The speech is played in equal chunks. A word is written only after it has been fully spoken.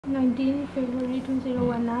19 February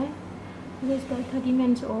 2019. This is the 30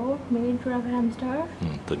 months old male dwarf hamster.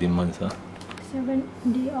 30 months, huh? 7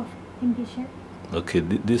 days of inpatient. Okay,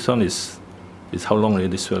 this one is how long already,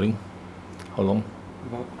 this swelling? How long?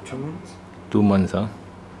 About 2 months. 2 months, huh?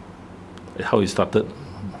 How it started?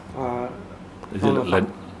 Is it like,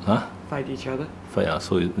 huh? Fight each other. Fight,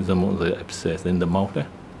 so it's the mouth, the abscess, then the mouth there?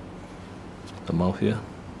 The mouth here?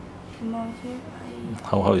 The mouth here,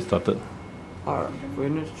 How it started? We're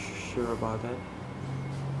not sure about that.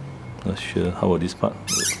 Not sure. How about this part?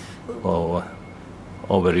 Oh,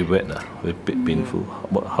 very wet, very painful.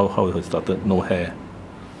 How it started? No hair.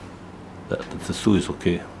 The sue is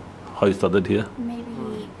okay. How it started here? maybe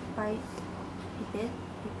he bit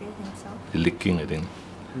himself. Licking, I think.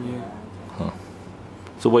 Yeah. Huh.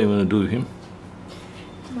 So what are you going to do with him?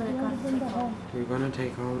 We're gonna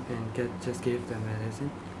take home and just give them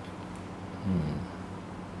medicine.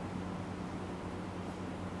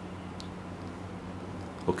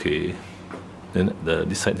 Okay. Then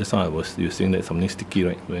this side just now you were saying that something sticky,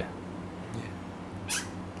 right? Where? Yeah.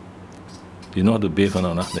 You know how to bathe or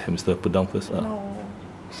not? The hamster put down first. No.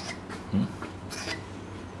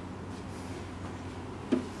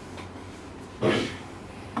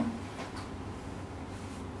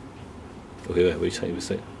 Okay, which side? Which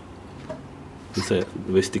side? This side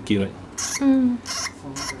very sticky, right?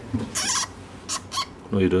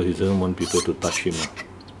 No, he doesn't want people to touch him.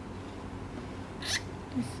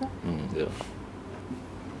 Yeah.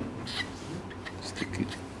 Sticky.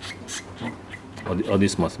 All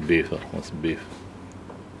this must bathe, must bathe.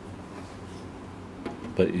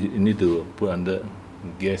 But you need to put under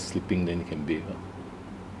gas sleeping, then you can bathe.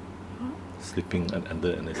 Sleeping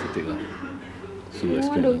under anesthetic. So You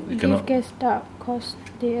want you to cannot. give gas start because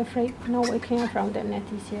they're afraid not waking up from the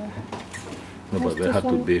anesthesia. No, but very hard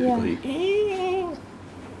to bathe because he,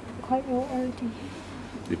 quite old already.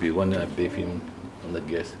 if you want, I bathe him on the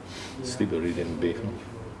gas. Sleep already, then bathe him.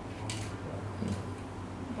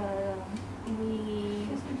 But we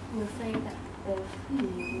will say that if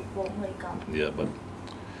he won't wake up. Yeah, but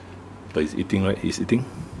he's eating, right? He's eating,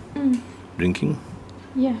 drinking.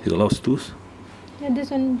 Yeah. He allows stools. Yeah,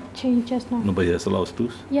 this one changed just now. No, but he has a lot of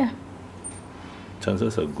stools. Yeah.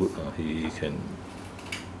 Chances are good. He can,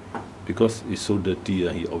 because it's so dirty.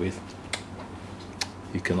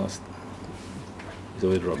 He cannot. He's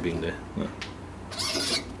always rubbing there.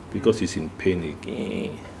 Because he's in pain.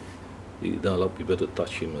 He don't allow people to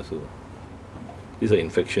touch him. So this is an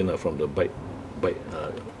infection from the bite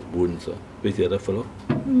wounds. Where's the other fellow?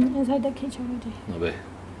 Inside the cage already. Where?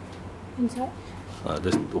 Inside.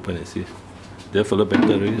 Just open and see. The fellow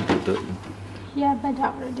better already. Yeah, bed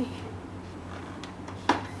out already.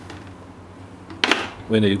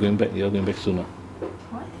 When are you going back? You're going back soon.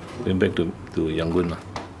 What? Going back to Yangon.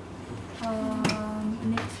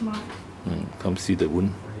 Next month. Come see the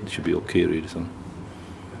wound. It should be okay already.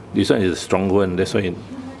 This one is a stronger one. That's why,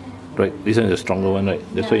 right? This one is a stronger one, right?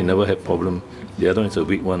 That's why he never had problem. The other one is a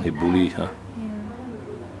weak one. He bully, Yeah.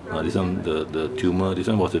 This one the tumour. This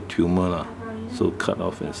one was a tumour, so cut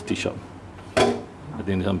off and stitch up. I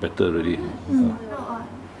think this one better already. No,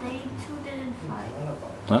 they two didn't fight.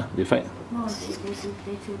 Huh? They fight? No,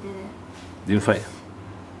 they two didn't. Didn't fight.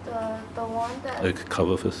 The one that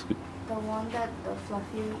Cover first. the one that the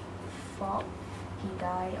fluffy fought, he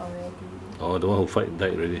died already. Oh, the one who fight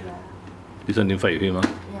died already. Yeah. This one didn't fight with him, Yeah, I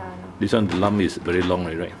know. This one, the lump is very long,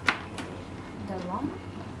 right? The lump?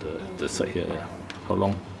 The side here, yeah. How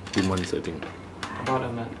long? 2 months, I think. About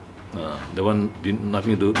a month. The one did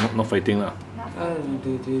nothing to do, not fighting lah.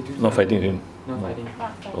 Not fighting with him. Not fighting.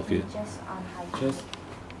 Not fighting, Okay. just unhygienic. Just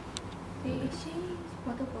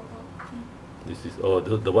Bottle. This is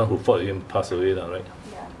the one who fought with him passed away now, right?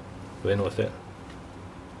 Yeah. When was that?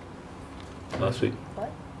 Last week. What?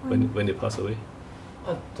 When they passed away?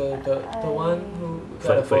 the one who Fight.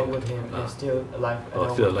 got a fight with him is still alive.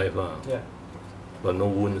 Oh, still alive lah. Yeah. But no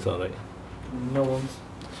wounds, right? No wounds.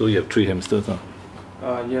 So you have 3 hamsters,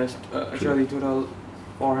 Yes. Actually, total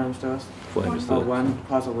 4 hamsters. 4 hamsters. One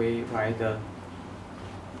passed away by the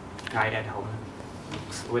guy at home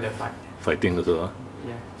with a fight. Fighting also,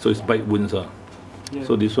 Yeah. So it's bite wounds, Yeah.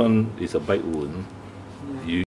 So this one is a bite wound. Yeah.